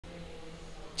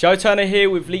Joe Turner here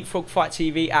with Leapfrog Fight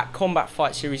TV at Combat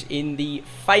Fight Series in the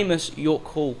famous York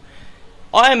Hall.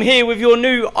 I am here with your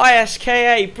new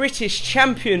ISKA British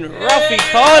champion, Ralphie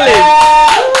Carling.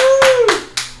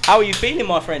 How are you feeling,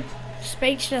 my friend?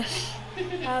 Speechless.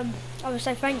 I would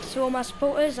say thank you to all my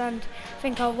supporters, and I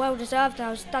think I'm well deserved.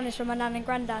 I was done this for my nan and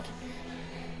granddad.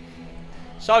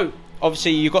 So,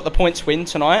 obviously you got the points win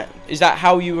tonight. Is that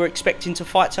how you were expecting to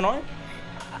fight tonight?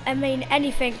 I mean,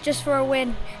 anything, just for a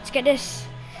win, to get this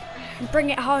and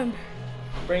bring it home.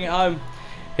 Bring it home.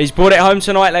 He's brought it home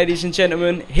tonight, ladies and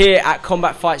gentlemen, here at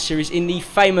Combat Fight Series in the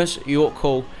famous York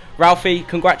Hall. Ralphie,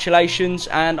 congratulations,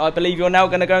 and I believe you're now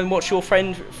going to go and watch your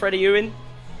friend Freddie Ewan.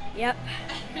 Yep.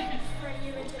 Freddie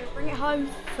Ewan's going to bring it home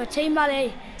for Team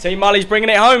Mully. Team Mully's bringing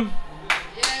it home.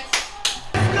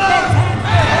 Yes.